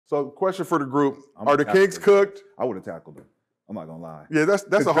So, question for the group: are the Kings cooked? I would have tackled him. I'm not gonna lie. Yeah, that's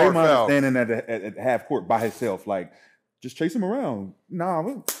a hard foul. Standing at half court by himself, like just chase him around. Nah,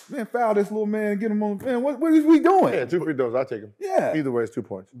 man, foul this little man, get him on. Man, what is we doing? Yeah, 2 free throws. I take him. Yeah. Either way, it's 2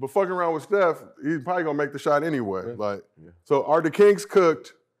 points. But fucking around with Steph, he's probably gonna make the shot anyway. So are the Kings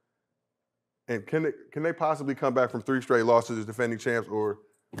cooked? And can they possibly come back from 3 straight losses as defending champs, or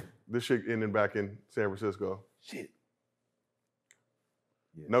this shit ending back in San Francisco? Shit.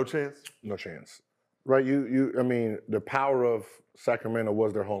 Yeah. No chance? No chance. Right? I mean, the power of Sacramento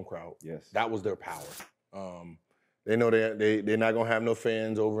was their home crowd. Yes. That was their power. They know they're not gonna have no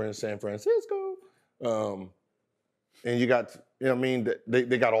fans over in San Francisco. And you got,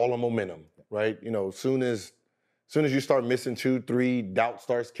 they got all the momentum, right? Soon as you start missing 2, 3, doubt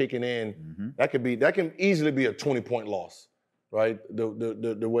starts kicking in, that can easily be a 20-point loss, right?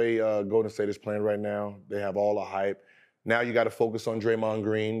 The way Golden State is playing right now, they have all the hype. Now you got to focus on Draymond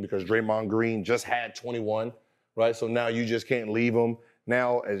Green because Draymond Green just had 21, right? So now you just can't leave him.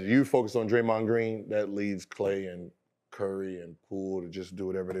 Now, as you focus on Draymond Green, that leaves Clay and Curry and Poole to just do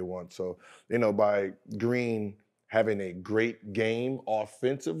whatever they want. So, by Green having a great game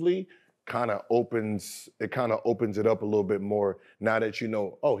offensively, kind of opens it up a little bit more now that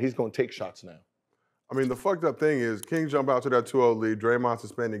he's going to take shots now. I mean, the fucked up thing is Kings jump out to that 2-0 lead, Draymond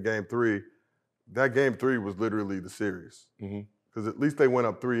suspended game 3. That game 3 was literally the series. Because at least they went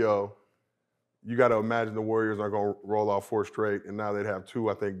up 3-0. You got to imagine the Warriors are going to roll off 4 straight, and now they'd have 2,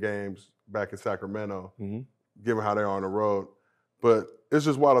 I think, games back in Sacramento, given how they're on the road. But it's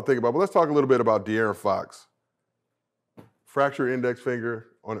just wild to think about. But let's talk a little bit about De'Aaron Fox. Fractured index finger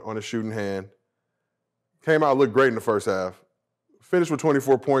on his shooting hand. Came out, looked great in the first half. Finished with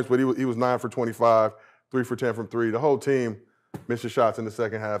 24 points, but he was 9 for 25, 3 for 10 from 3. The whole team missed the shots in the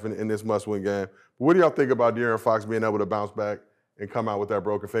second half in this must-win game. But what do y'all think about De'Aaron Fox being able to bounce back and come out with that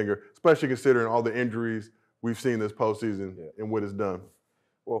broken finger, especially considering all the injuries we've seen this postseason and what it's done?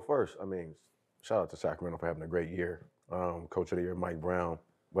 Well, first, shout out to Sacramento for having a great year. Coach of the Year, Mike Brown.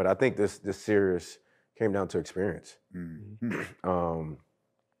 But I think this series came down to experience.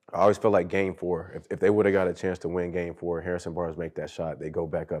 I always felt like Game 4, if they would have got a chance to win Game 4, Harrison Barnes make that shot, they go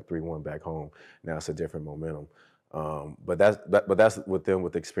back up 3-1 back home. Now it's a different momentum. But that's with them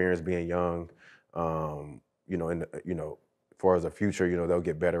with experience, being young. As far as the future, they'll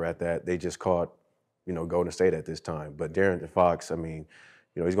get better at that. They just caught, Golden State at this time. But De'Aaron Fox,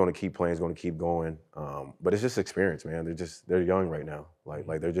 he's going to keep playing, he's going to keep going. But it's just experience, man. They're young right now.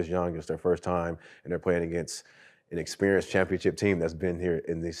 Like they're just young. It's their first time, and they're playing against an experienced championship team that's been here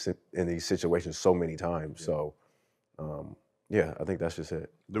in these situations so many times. So, I think that's just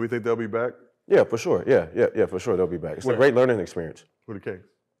it. Do we think they'll be back? Yeah, for sure. Yeah, for sure they'll be back. It's a great learning experience. For the Kings?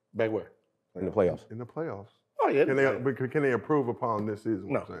 Back where? In the playoffs. In the playoffs. Oh, yeah. Can they improve upon this season?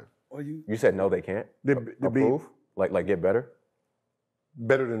 No. Well, you said no, they can't? Improve? Like get better?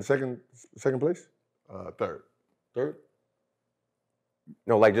 Better than second place? Third. Third?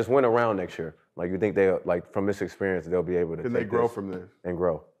 No, just win around next year. You think from this experience, they'll be able to Can they grow from this? And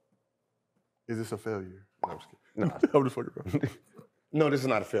grow. Is this a failure? No, I'm just kidding. No. I'm just fucking around. No, this is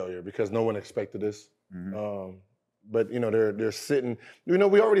not a failure because no one expected this. But they're sitting.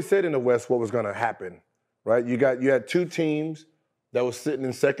 We already said in the West what was going to happen, right? You had 2 teams that was sitting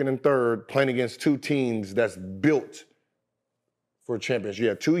in second and third playing against 2 teams that's built for champions. You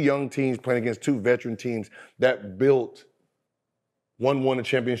had 2 young teams playing against 2 veteran teams that built. One won a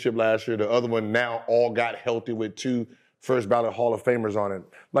championship last year. The other one now all got healthy with 2 first ballot Hall of Famers on it.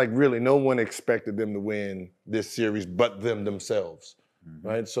 Really, no one expected them to win this series but themselves,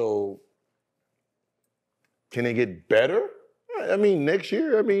 right? So, can they get better? Next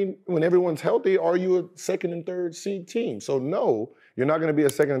year, when everyone's healthy, are you a second and third seed team? So, no, you're not going to be a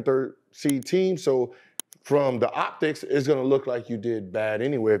second and third seed team. So, from the optics, it's going to look like you did bad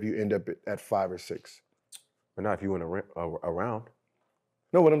anyway if you end up at 5 or 6. But not if you win around.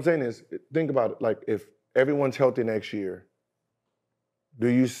 No, what I'm saying is, think about it. If everyone's healthy next year,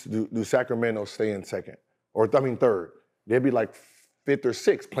 do Sacramento stay in second? Or, third? They'd be 5th or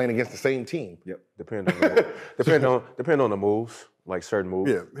 6th playing against the same team. Yep, depend on the moves, certain moves.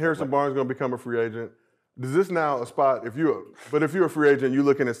 Yeah, Harrison Barnes is going to become a free agent. Is this now a spot, if you're a free agent, you're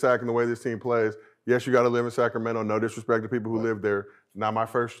looking at Sac and the way this team plays, yes, you got to live in Sacramento, no disrespect to people who live there. Not my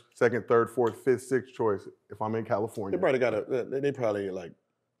first, second, third, fourth, fifth, sixth choice if I'm in California. They probably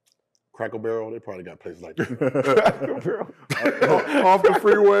Crackle Barrel, they probably got places like that. Off the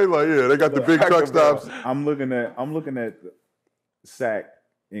freeway, they got the big truck stops. I'm looking at Sac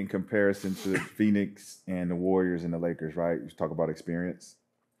in comparison to Phoenix and the Warriors and the Lakers, right? You talk about experience.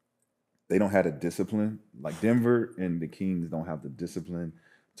 They don't have the discipline. Denver and the Kings don't have the discipline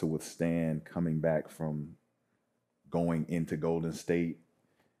to withstand coming back from going into Golden State,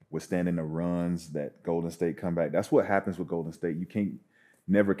 withstanding the runs that Golden State come back. That's what happens with Golden State. You can't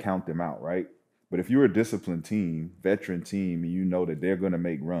never count them out, right? But if you're a disciplined team, veteran team, and you know that they're going to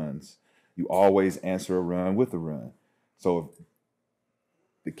make runs, you always answer a run with a run. So if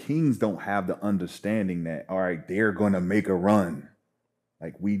the Kings don't have the understanding that, all right, they're going to make a run.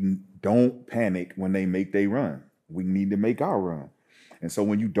 Like, we don't panic when they make their run. We need to make our run. And so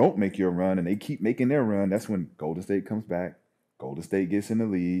when you don't make your run and they keep making their run, that's when Golden State comes back. Golden State gets in the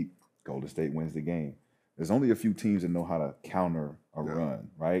lead. Golden State wins the game. There's only a few teams that know how to counter a run,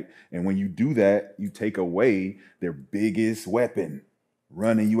 right? And when you do that, you take away their biggest weapon,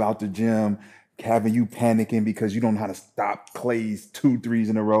 running you out the gym, having you panicking because you don't know how to stop Clay's 2 threes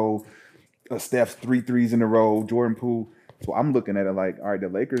in a row, Steph's 3 threes in a row, Jordan Poole. So I'm looking at it like, all right, the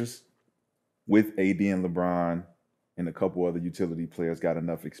Lakers with AD and LeBron and a couple other utility players got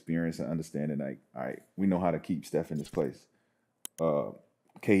enough experience and understanding, like, all right, we know how to keep Steph in his place.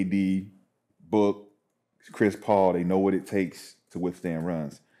 KD, Book, Chris Paul, they know what it takes to withstand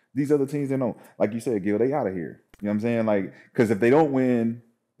runs. These other teams, they know. Like you said, Gil, they out of here. You know what I'm saying? Like, because if they don't win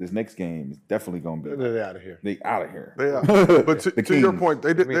this next game, it's definitely going to be. They're out of here. They out of here. They are. But to your point,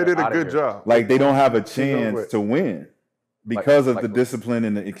 they did a good job. Like, they don't have a chance to win because of the discipline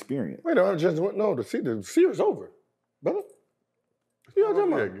and the experience. Wait, no, the series over, brother. You know what I'm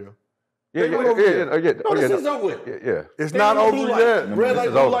talking about? Yeah. No, this is over with. Yeah. It's not over yet. Red light,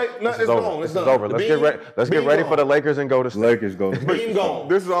 blue light, no, it's gone. It's over. Let's get ready for the Lakers and go to State. Lakers go. Beam gone.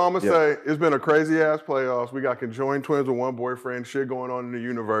 This is all I'm going to say. It's been a crazy-ass playoffs. We got conjoined twins with one boyfriend, shit going on in the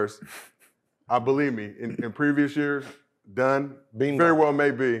universe. I believe me, in previous years, done, very well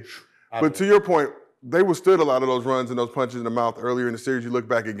may be. But to your point, they withstood a lot of those runs and those punches in the mouth earlier in the series. You look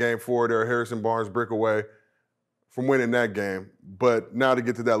back at Game 4, there, Harrison Barnes brick away from winning that game. But now to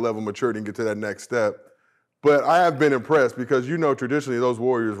get to that level of maturity and get to that next step. But I have been impressed because, traditionally those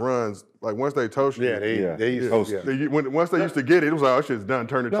Warriors runs, like once they toast you. They used to toast you. Once they used to get it was like, oh, shit's done,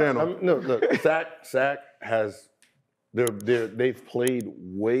 turn the channel. Look, Sac has, they've played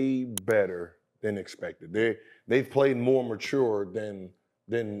way better than expected. They've played more mature than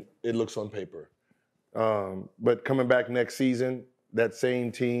it looks on paper. But coming back next season, that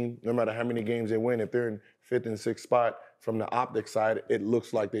same team, no matter how many games they win, if they're in 5th and 6th spot, from the optics side, it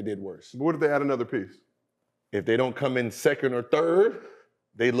looks like they did worse. But what if they add another piece? If they don't come in 2nd or 3rd,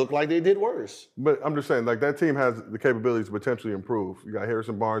 they look like they did worse. But I'm just saying, like, that team has the capabilities to potentially improve. You got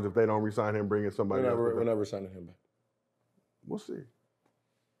Harrison Barnes. If they don't re-sign him, bring in somebody else. We're never signing him back. We'll see.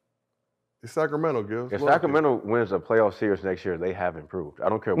 It's Sacramento, Gil. If Sacramento wins a playoff series next year, they have improved. I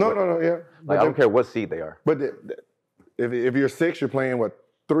don't care. I don't care what seed they are. But if you're 6, you're playing what,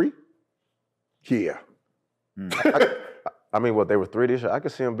 3? Yeah. I mean, they were 3 this year. I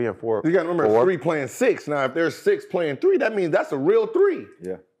could see them being 4. You got to remember, 4. 3 playing 6. Now, if there's 6 playing 3, that means that's a real 3.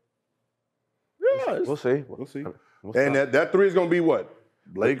 Yeah. Yeah. We'll see. We'll see. And that 3 is going to be what?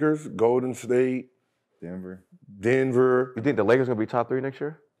 Lakers, Golden State, Denver. You think the Lakers going to be top 3 next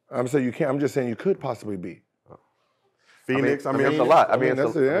year? I'm saying you can't. I'm just saying you could possibly be. Phoenix. I mean, it's a lot. That's it.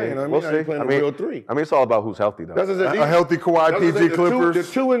 We'll Now see. you're playing a real 3. I mean, it's all about who's healthy, though. A healthy Kawhi, PG Clippers. The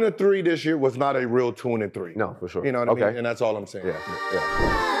 2 and the 3 this year was not a real 2 and 3. No, for sure. You know what I mean? And that's all I'm saying.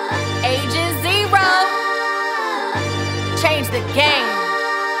 Yeah. Agent Zero. Change the game.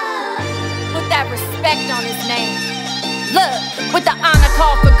 Put that respect on his name. Look, with the honor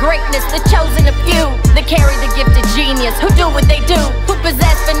call for greatness, the chosen of few, that carry the gift of genius, who do what they do, who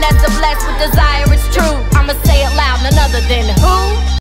possess finesse, blessed with desire, it's true. I'ma say it loud, none other than who?